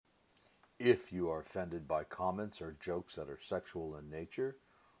If you are offended by comments or jokes that are sexual in nature,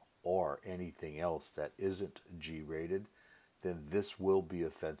 or anything else that isn't G rated, then this will be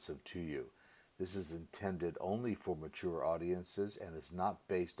offensive to you. This is intended only for mature audiences and is not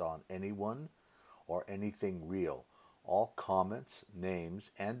based on anyone or anything real. All comments, names,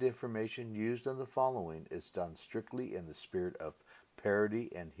 and information used in the following is done strictly in the spirit of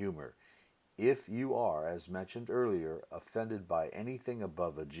parody and humor. If you are, as mentioned earlier, offended by anything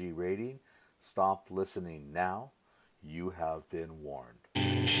above a G rating, stop listening now. You have been warned.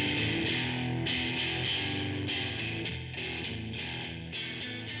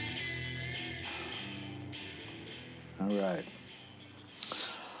 All right.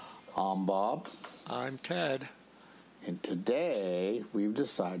 I'm Bob. I'm Ted. And today we've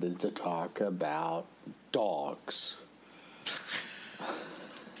decided to talk about dogs.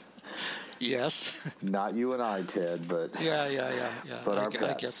 Yes. Not you and I, Ted, but Yeah. But our I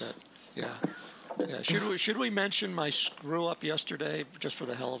get pets. that. Yeah. Should we mention my screw up yesterday, just for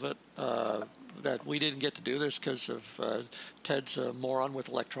the hell of it? That we didn't get to do this because of Ted's moron with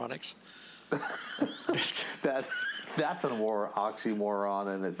electronics. That's an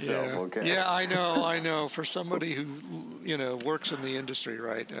oxymoron in itself. Yeah. Okay. Yeah, I know. For somebody who works in the industry,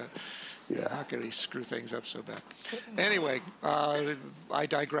 right? Yeah. How could he screw things up so bad? Anyway, I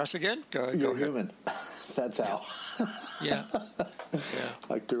digress again. Go You're ahead. human. That's how. Yeah.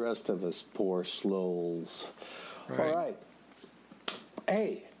 Like the rest of us poor slowls. Right. All right.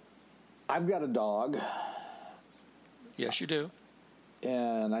 Hey, I've got a dog, Yes, you do.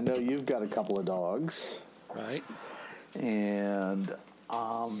 and I know you've got a couple of dogs. Right. And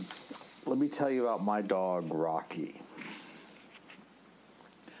let me tell you about my dog, Rocky.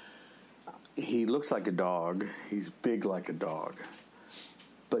 He looks like a dog. He's big like a dog.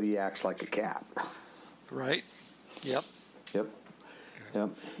 But he acts like a cat. Right. Yep. Yep.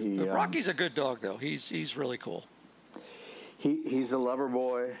 Rocky's a good dog, though. He's really cool. He's a lover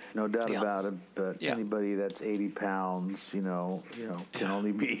boy, no doubt Yeah. about it. But Yeah. anybody that's 80 pounds, can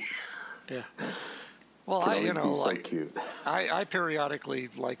only be Yeah. Well, can only be so cute. I periodically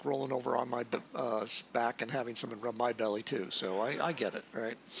like rolling over on my back and having someone rub my belly too. So I get it,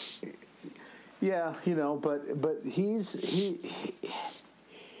 right? Yeah, but he's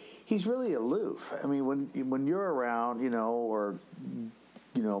really aloof. I mean, when you're around, or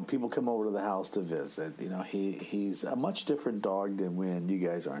people come over to the house to visit, he's a much different dog than when you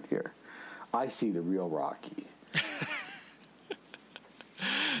guys aren't here. I see the real Rocky.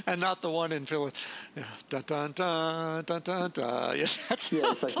 And not the one in Philly. Dun dun dun dun dun dun. Yeah, that's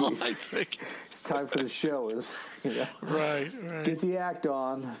all I think. It's time for the show. Right. Get the act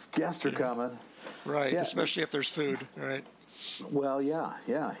on. Guests are coming. Right, Yeah. especially if there's food. Right. Well, yeah.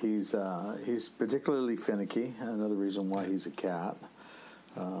 He's particularly finicky. Another reason why he's a cat.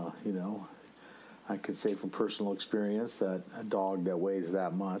 I could say from personal experience that a dog that weighs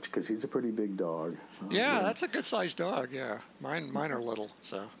that much, because he's a pretty big dog. Yeah, that's a good sized dog. Yeah, mine are little.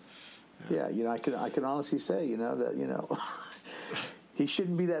 So. Yeah, I can honestly say, that he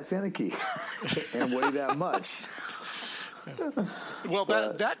shouldn't be that finicky and weigh that much. Well,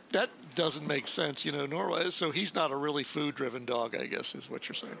 that doesn't make sense, Norway. So he's not a really food-driven dog, I guess, is what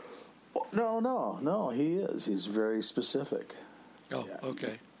you're saying. No, he is. He's very specific. Oh, yeah.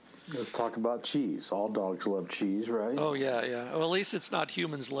 Okay. Let's talk about cheese. All dogs love cheese, right? Oh, yeah. Well, at least it's not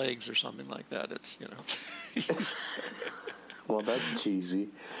humans' legs or something like that. It's, Well, that's cheesy.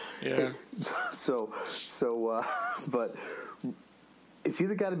 Yeah. But it's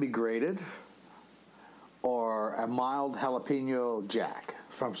either got to be grated or a mild jalapeno jack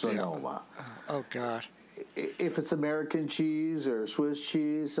from Sonoma. Yeah. Oh, God. If it's American cheese or Swiss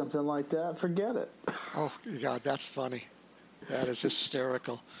cheese, something like that, forget it. Oh, God, that's funny. That is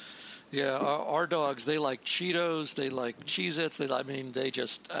hysterical. Yeah, our dogs, they like Cheetos, they like Cheez-Its, they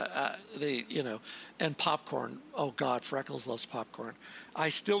just, and popcorn. Oh, God, Freckles loves popcorn. I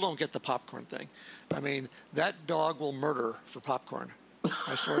still don't get the popcorn thing. I mean, that dog will murder for popcorn.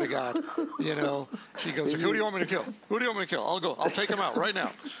 I swear to God. She goes, who do you want me to kill? Who do you want me to kill? I'll take him out right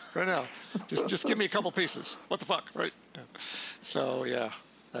now. Just give me a couple pieces. What the fuck, right? Yeah. So, yeah,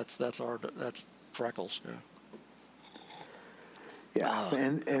 that's Freckles, yeah. Yeah,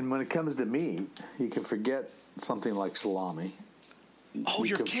 and when it comes to meat, you can forget something like salami. Oh,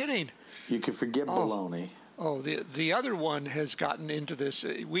 you're kidding. You can forget bologna. Oh, the other one has gotten into this.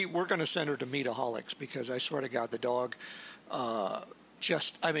 We're going to send her to Meataholics because I swear to God, the dog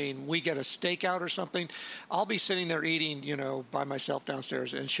we get a steakout or something. I'll be sitting there eating, by myself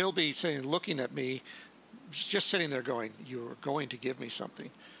downstairs, and she'll be sitting looking at me, just sitting there going, "You're going to give me something."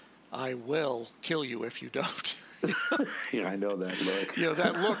 I will kill you if you don't. Yeah, I know that look.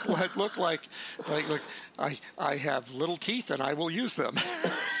 That look like I have little teeth and I will use them.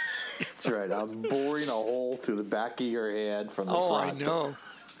 That's right. I'm boring a hole through the back of your head from the front. Oh, I know.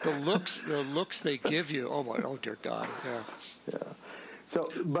 The looks they give you. Oh dear God. Yeah. Yeah.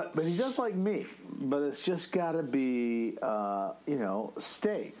 So, but he does like meat, but it's just got to be,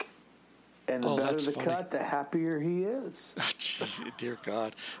 steak. And the better that's the funny. cut, the happier he is. Dear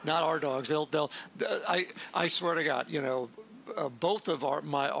God, not our dogs. I swear to God, both of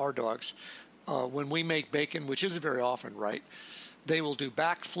our dogs, when we make bacon, which isn't very often, right? They will do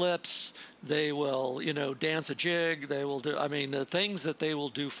backflips. They will, dance a jig. They will do. I mean, the things that they will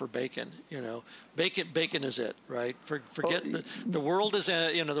do for bacon. Bacon is it, right? Forget the world is.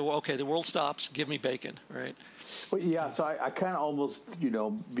 The world stops. Give me bacon, right? Well, yeah. So I kind of almost,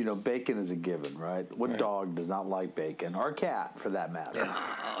 bacon is a given, right? What dog does not like bacon, or a cat for that matter?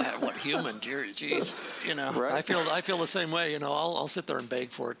 What human? Jeez, Right? I feel the same way. I'll sit there and beg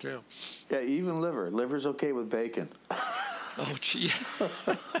for it too. Yeah, even liver. Liver's okay with bacon. Oh, gee.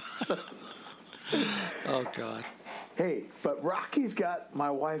 Oh, God. Hey, but Rocky's got my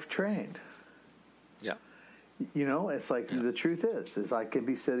wife trained. Yeah. It's like the truth is I could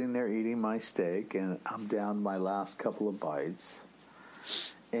be sitting there eating my steak and I'm down my last couple of bites,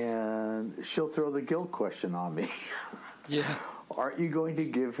 and she'll throw the guilt question on me. Yeah. Aren't you going to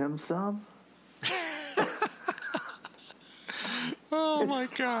give him some? Oh, my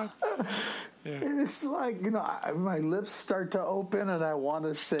God. Yeah. And it's like, my lips start to open and I want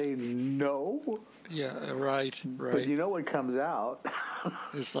to say no. Yeah, right. But you know what comes out?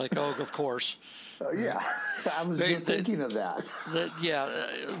 It's like, oh, of course. Yeah, I was just thinking of that.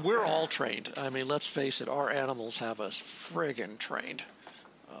 We're all trained. I mean, let's face it, our animals have us friggin' trained.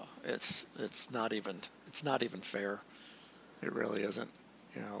 It's not even fair. It really isn't.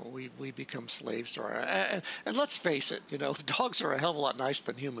 We become slaves to our and let's face it. The dogs are a hell of a lot nicer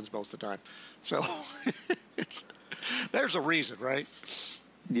than humans most of the time. So there's a reason, right?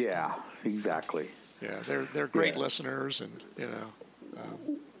 Yeah, exactly. Yeah, they're great listeners, and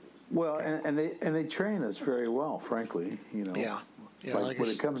Well, and they train us very well, frankly. Yeah. Like when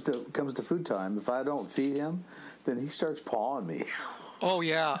it comes to food time, if I don't feed him, then he starts pawing me. Oh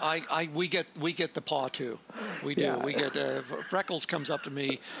yeah, we get the paw too. We do. Yeah. We get Freckles comes up to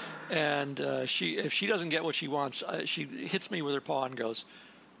me, and if she doesn't get what she wants, she hits me with her paw and goes,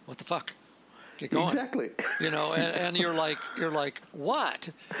 "What the fuck? Get going." Exactly. And you're like, what?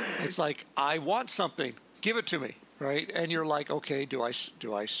 It's like, I want something. Give it to me, right? And you're like, okay, do I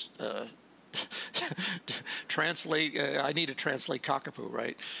translate? I need to translate cockapoo,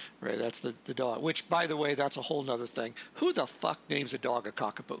 right? Right. That's the dog. Which, by the way, that's a whole nother thing. Who the fuck names a dog a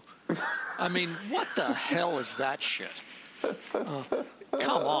cockapoo? I mean, what the hell is that shit?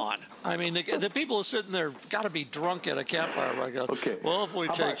 Come on. I mean, the people who are sitting there got to be drunk at a campfire. Right? Okay. Well, if we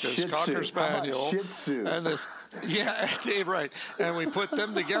How take about this Cocker Spaniel Shih Tzu? and this, yeah, right, and we put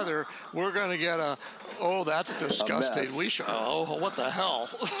them together, we're going to get that's disgusting. mess. We should. Oh, what the hell?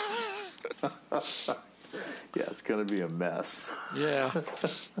 Yeah, it's going to be a mess. Yeah.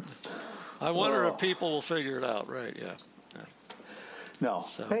 I wonder if people will figure it out. Right? Yeah. No.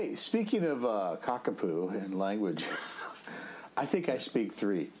 So. Hey, speaking of cockapoo and languages, I think I speak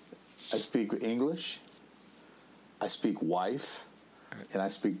 3. I speak English, I speak wife, and I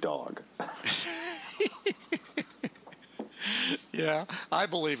speak dog. Yeah, I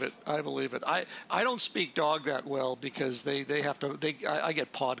believe it. I don't speak dog that well because they have to. I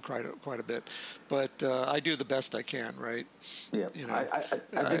get pawed quite a bit, but I do the best I can. Right. Yeah.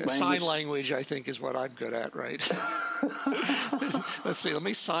 I think sign language, I think, is what I'm good at. Right. Let's see. Let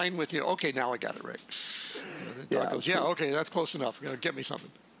me sign with you. Okay, now I got it right. And the dog goes, yeah. Okay, that's close enough. Get me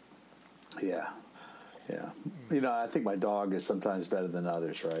something. Yeah. Yeah. I think my dog is sometimes better than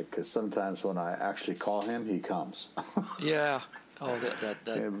others, right? Because sometimes when I actually call him, he comes. Yeah. Oh, that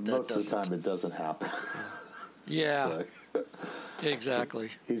most of the time it doesn't happen. Yeah. Exactly.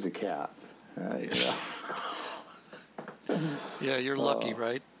 He's a cat. Yeah, you're lucky,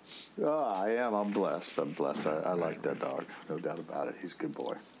 right? Oh, I am. I'm blessed. I like that dog. No doubt about it. He's a good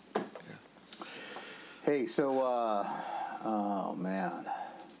boy. Yeah. Hey, so, oh, man.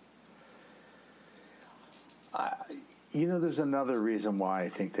 There's another reason why I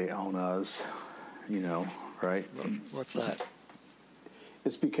think they own us, right? What's that?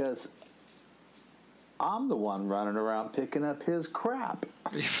 It's because I'm the one running around picking up his crap.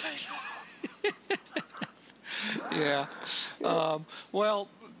 Yeah. Well,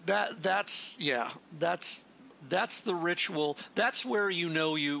 that's the ritual. That's where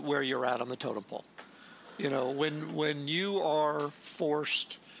where you're at on the totem pole. When you are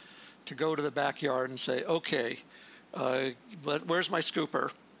forced to go to the backyard and say, okay, but where's my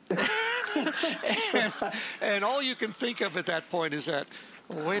scooper? and all you can think of at that point is that,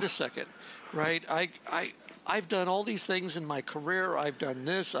 well, wait a second, right? I've done all these things in my career. I've done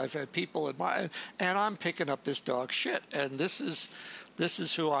this. I've had people admire, and I'm picking up this dog shit. And this is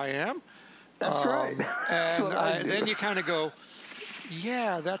who I am. That's right. And then you kind of go,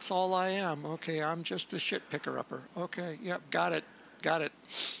 yeah, that's all I am. Okay, I'm just a shit picker upper. Okay, yep, got it.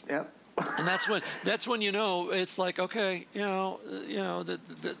 Yep. And that's when you know it's like, okay,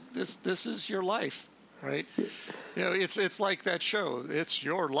 this is your life, right? It's like that show. It's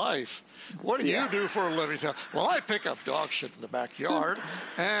your life. What do you do for a living? Well, I pick up dog shit in the backyard,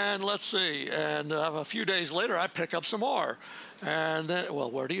 and let's see. And a few days later, I pick up some more. And then, well,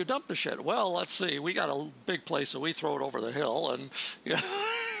 where do you dump the shit? Well, let's see. We got a big place, so we throw it over the hill. And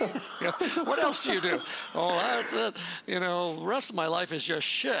what else do you do? Oh, that's it. The rest of my life is just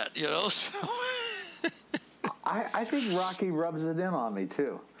shit. So. I think Rocky rubs it in on me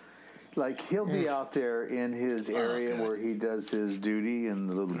too. Like he'll be out there in his area where he does his duty in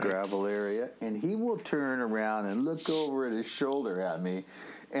the little gravel area, and he will turn around and look over at his shoulder at me,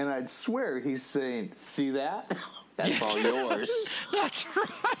 and I'd swear he's saying, "See that? That's all yours." That's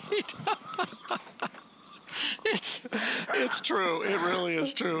right. It's true. It really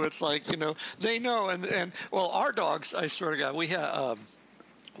is true. It's like they know, and well, our dogs. I swear to God, we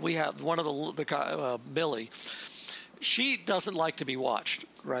have one of the Billy. She doesn't like to be watched,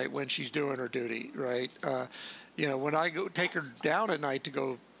 right, when she's doing her duty, right? When I go take her down at night to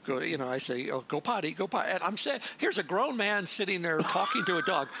go, I say, oh, go potty. And I'm saying, here's a grown man sitting there talking to a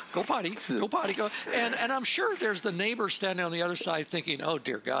dog. Go potty, go. And I'm sure there's the neighbor standing on the other side thinking, oh,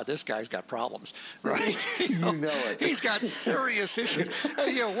 dear God, this guy's got problems, right? You know it. He's got serious issues.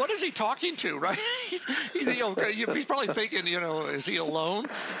 What is he talking to, right? He's probably thinking, is he alone?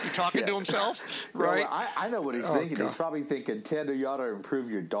 Is he talking to himself, right? Well, I know what he's thinking. God. He's probably thinking, Ted, you ought to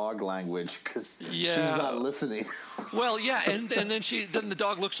improve your dog language because she's not listening. Well, yeah, and then the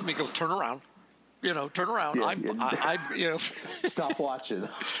dog looks at me and goes, turn around. Turn around. Yeah, Stop watching.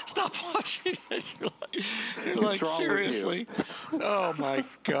 Stop watching. You're like seriously. Oh my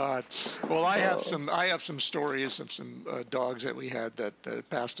God. Well, I have some stories of some dogs that we had that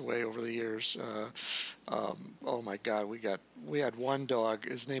passed away over the years. Oh my God. We had one dog.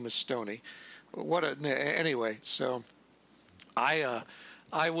 His name is Stony. Anyway. So,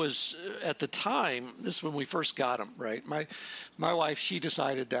 I was at the time. This is when we first got him. Right, my wife, she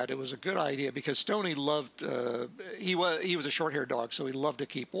decided that it was a good idea because Stoney loved. He was a short-haired dog, so he loved to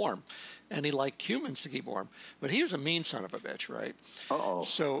keep warm, and he liked humans to keep warm. But he was a mean son of a bitch, right? Uh-oh.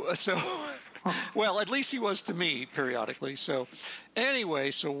 So, well, at least he was to me periodically. So,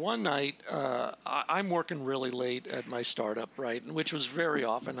 anyway, so one night I'm working really late at my startup, right, which was very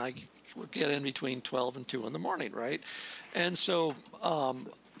often. I would get in between 12 and 2 in the morning, right? And so,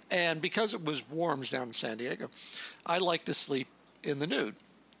 and because it was warm down in San Diego, I like to sleep in the nude,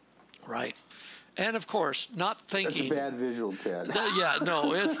 right? And of course, not thinking. That's a bad visual, Ted. Yeah,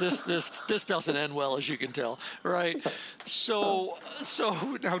 no, it's this doesn't end well, as you can tell, right? So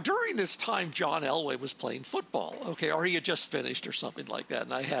now during this time, John Elway was playing football, okay, or he had just finished or something like that,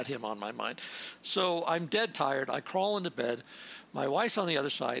 and I had him on my mind. So I'm dead tired. I crawl into bed. My wife's on the other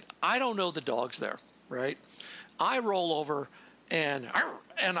side. I don't know the dog's there, right? I roll over, and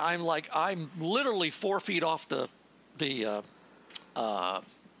I'm literally 4 feet off the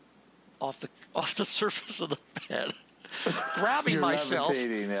surface of the bed, grabbing myself.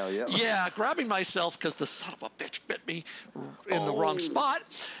 Now, yep. Yeah, grabbing myself because the son of a bitch bit me in the wrong spot,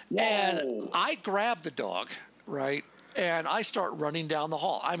 and I grab the dog, right, and I start running down the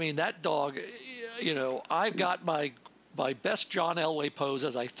hall. I mean, that dog, I've got my best John Elway pose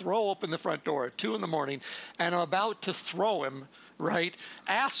as I throw open the front door at 2 a.m, and I'm about to throw him, right,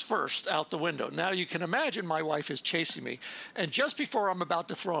 ass first out the window. Now you can imagine my wife is chasing me, and just before I'm about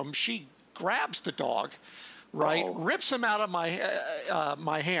to throw him, she grabs the dog, right, rips him out of my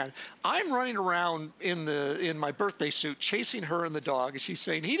hand. I'm running around in my birthday suit, chasing her and the dog, and she's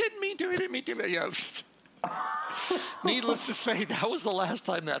saying, he didn't mean to. Yeah. Needless to say, that was the last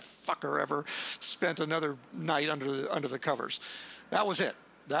time that fucker ever spent another night under the covers. That was it.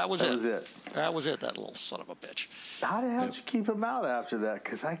 That was it. That little son of a bitch. How the hell did you keep him out after that?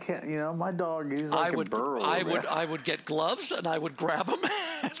 Because I can't, my dog, he's like a burrow. I would get gloves and I would grab him.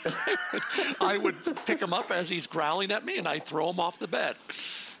 I would pick him up as he's growling at me, and I'd throw him off the bed.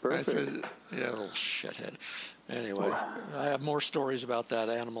 Perfect. I said, yeah, little shithead. Anyway, I have more stories about that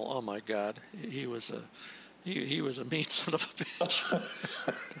animal. Oh my God, he was He was a mean son of a bitch.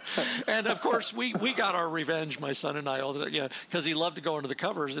 And of course, we got our revenge, my son and I, all the, because he loved to go under the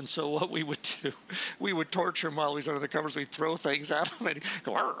covers. And so what we would do, we would torture him while he was under the covers. We'd throw things at him, and he'd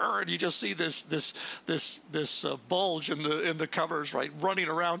go, "Arr, arr," and you just see this bulge in the covers, right, running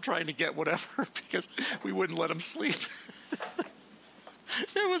around trying to get whatever because we wouldn't let him sleep.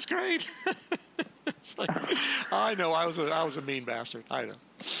 It was great. It's like, I know I was a mean bastard. I know.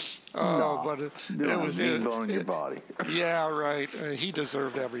 Oh, No, but it was was mean bone in your body. Yeah, right. He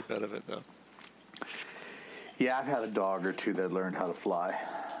deserved every bit of it, though. Yeah, I've had a dog or two that learned how to fly.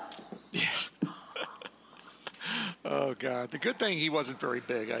 Yeah. Oh God. The good thing he wasn't very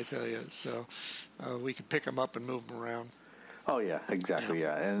big, I tell you. So we could pick him up and move him around. Oh yeah, exactly.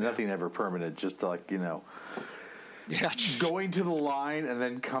 Yeah, and nothing ever permanent. Just like Yeah. going to the line and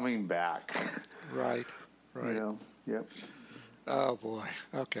then coming back. Right. Right. Yep. Oh boy.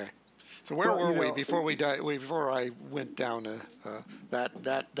 Okay. So where Well, were we before we died? Before I went down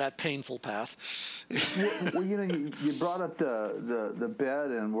that painful path? Well, you brought up the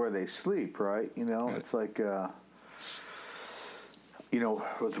bed and where they sleep, right? Right. It's like,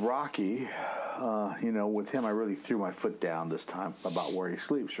 with Rocky, with him, I really threw my foot down this time about where he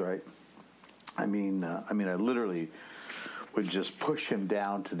sleeps, right? I literally would just push him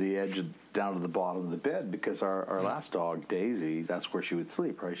down to the edge, down to the bottom of the bed, because our last dog, Daisy, that's where she would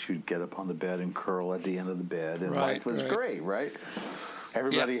sleep, right? She would get up on the bed and curl at the end of the bed, and life was great, right?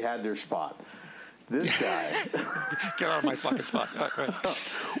 Everybody had their spot. This guy... Get out of my fucking spot. Right.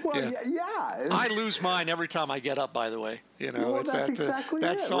 Well, yeah. I lose mine every time I get up, by the way. Well, It's that's that, exactly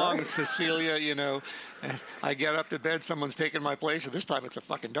that it, song, right? Cecilia, and I get up to bed, someone's taking my place, and this time it's a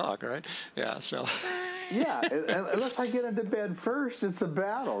fucking dog, right? Yeah, so... Yeah, unless I get into bed first, it's a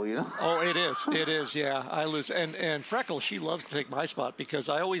battle, Oh, it is, yeah. I lose. And Freckles, she loves to take my spot because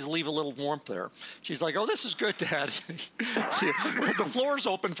I always leave a little warmth there. She's like, "Oh, this is good, Dad. The floor's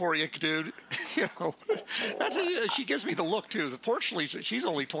open for you, dude." She gives me the look, too. Fortunately, she's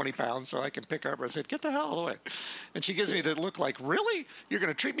only 20 pounds, so I can pick her up. I said, "Get the hell out of the way." And she gives me the look like, "Really? You're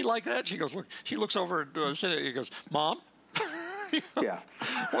going to treat me like that?" She goes, "Look." She looks over at she goes, "Mom?" Yeah.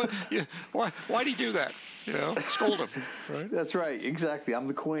 Why'd he do that? Scold him, right? That's right, exactly. I'm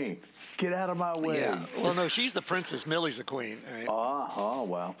the queen. Get out of my way. Yeah. Well, no, she's the princess. Millie's the queen. Right? Oh,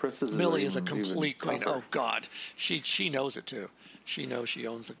 wow. Princess Millie is a complete queen. tougher. Oh God, she knows it too. She knows she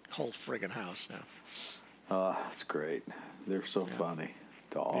owns the whole friggin' house now. Oh, that's great. They're so funny.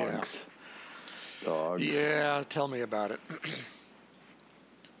 Dogs. Yeah. Dogs. Yeah, tell me about it.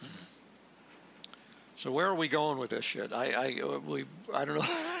 So where are we going with this shit? I don't know.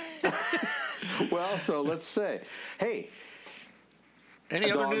 Well, so let's say, hey.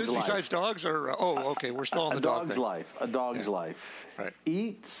 Any other dog's news life. besides dogs? Or okay, we're still on the dog dog's thing. life. A dog's life. Right.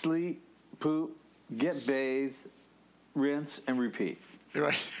 Eat, sleep, poop, get bathed, rinse, and repeat.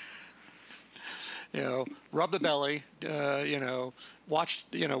 Right. Rub the belly. Watch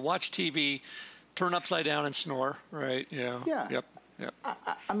TV, turn upside down and snore. Right. Yeah. Yep.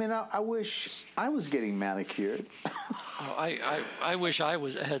 I wish I was getting manicured. I wish I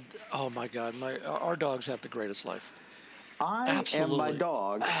had. Oh my God, our dogs have the greatest life. And my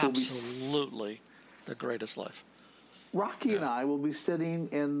dog absolutely the greatest life. Rocky and I will be sitting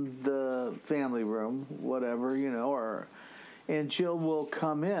in the family room, whatever, and Jill will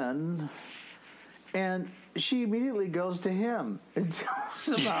come in, and she immediately goes to him and tells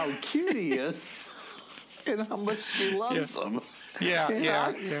him how cute he is and how much she loves him.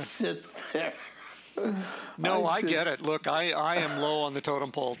 Yeah. I sit there. No, I get it. Look, I am low on the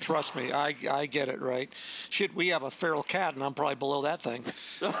totem pole. Trust me, I get it, right? Shit, we have a feral cat, and I'm probably below that thing.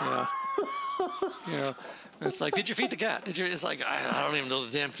 Yeah. It's like, did you feed the cat? Did you? It's like, I don't even know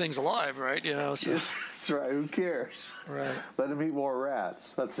the damn thing's alive, right? So. That's right. Who cares? Right. Let him eat more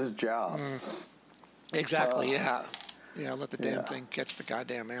rats. That's his job. Exactly. Yeah. Let the damn thing catch the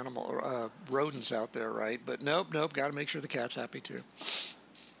goddamn animal, rodents out there, right? But nope. Got to make sure the cat's happy too.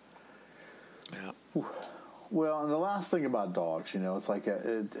 Yeah. Well, and the last thing about dogs, it's like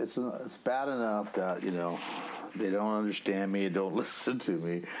it's bad enough that they don't understand me, don't listen to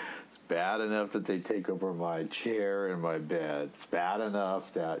me. It's bad enough that they take over my chair and my bed. It's bad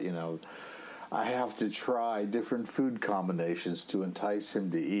enough that I have to try different food combinations to entice him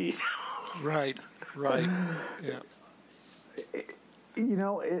to eat. Right. Yeah.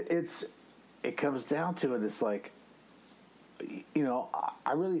 It comes down to it. It's like,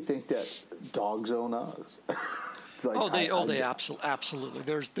 I really think that dogs own us. It's like,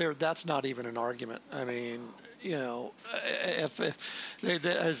 Absolutely. That's not even an argument. I mean, you know, if they,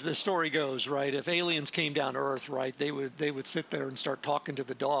 as the story goes, right, if aliens came down to Earth, right, they would sit there and start talking to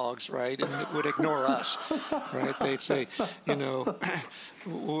the dogs, right, and it would ignore us, right? They'd say, you know,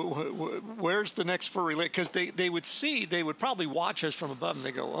 where's the next furry lake? Because they would probably watch us from above, and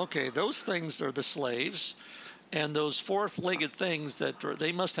they go, okay, those things are the slaves. And those fourth-legged things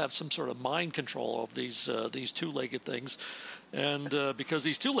they must have some sort of mind control of these two-legged things, and because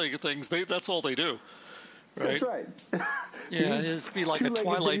these two-legged things, that's all they do, right? That's right. Yeah, it'd be like a Two-legged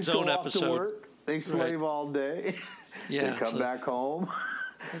Twilight things Zone go off to episode. work, they slave all day. Yeah, they come back home.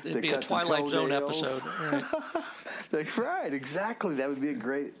 It'd be a Twilight Zone episode. Right. Right, exactly. That would be a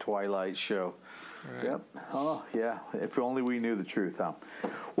great Twilight show. Right. Yep. Oh, yeah. If only we knew the truth, huh?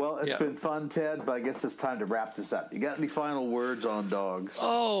 Well, it's been fun, Ted, but I guess it's time to wrap this up. You got any final words on dogs?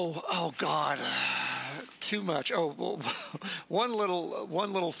 Oh God, too much. Oh, well, one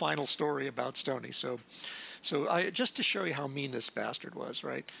little final story about Stoney. So just to show you how mean this bastard was,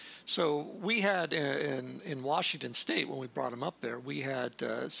 right? So we had in Washington State, when we brought him up there, we had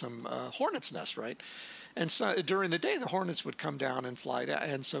some hornets' nests, right? And so during the day, the hornets would come down and fly down.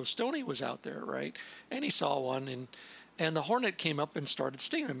 And so Stoney was out there, right? And he saw one, and the hornet came up and started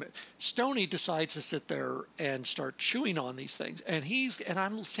stinging him. Stoney decides to sit there and start chewing on these things. And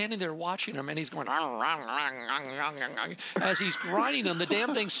I'm standing there watching him, and he's going, as he's grinding them, the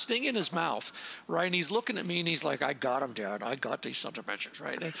damn thing's stinging his mouth, right? And he's looking at me, and he's like, I got him, Dad. I got these sons of bitches,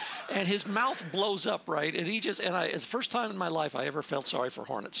 right? And his mouth blows up, right? And it's the first time in my life I ever felt sorry for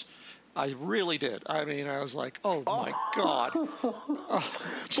hornets. I really did. I mean, I was like, oh, my God.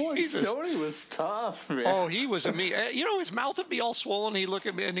 Boy, Jesus. Stoney was tough, man. Oh, he was a me. You know, his mouth would be all swollen. He'd look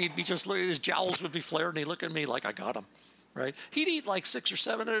at me, and he'd be just his jowls would be flared, and he'd look at me like, I got him, right? He'd eat like 6 or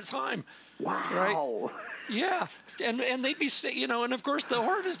 7 at a time. Wow. Right? Yeah. And they'd be, you know, and of course the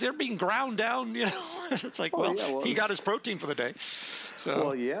hornets, they're being ground down, you know. It's like, he got his protein for the day. So.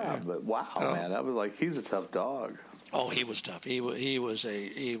 Well, yeah, but wow, man, that was like, he's a tough dog. Oh, he was tough. He was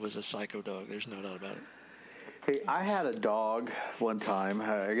a psycho dog. There's no doubt about it. Hey, I had a dog one time.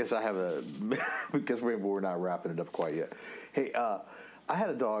 I guess I have because we're not wrapping it up quite yet. Hey, I had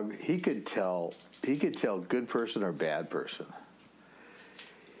a dog. He could tell good person or bad person.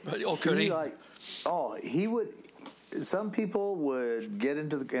 Oh, could he? He would. Some people would get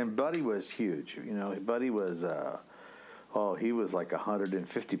into and Buddy was huge. You know, Buddy was. He was like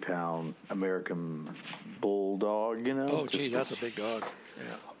 150-pound American bulldog, you know. Oh, gee, that's a big dog.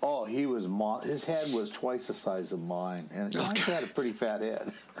 Yeah. Oh, he was. His head was twice the size of mine, and he had a pretty fat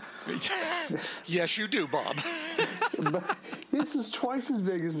head. Yes, you do, Bob. But this is twice as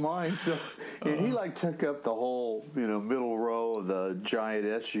big as mine, so and he took up the whole middle row of the giant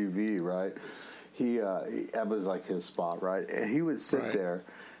SUV, right? That was like his spot, right? And he would sit there.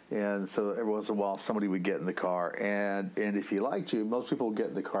 And so every once in a while, somebody would get in the car, and if he liked you, most people would get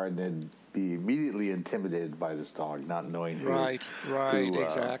in the car and then be immediately intimidated by this dog, not knowing who,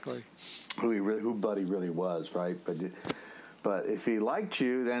 exactly, who Buddy really was, right? But if he liked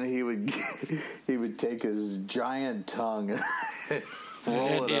you, then he would take his giant tongue and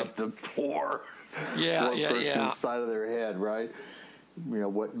roll it up the poor person's side of their head, right?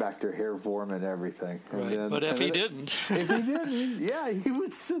 What back their hair form and everything. Right. And but if he didn't, he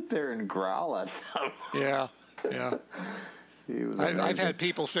would sit there and growl at them. Yeah. I've had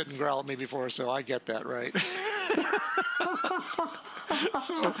people sit and growl at me before, so I get that, right?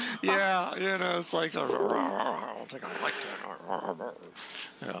 So it's like, I think I like that.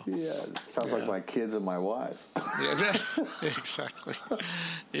 Yeah, sounds like my kids and my wife. Yeah, exactly.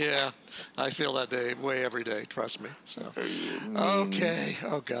 Yeah, I feel that way every day. Trust me. So, okay.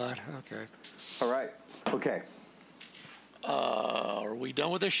 Oh God. Okay. All right. Okay. Are we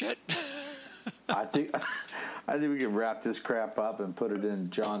done with this shit? I think we can wrap this crap up and put it in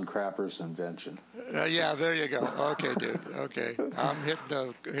John Crapper's invention. Yeah, there you go. Okay, dude. Okay, I'm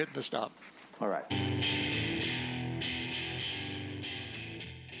hitting the stop. All right.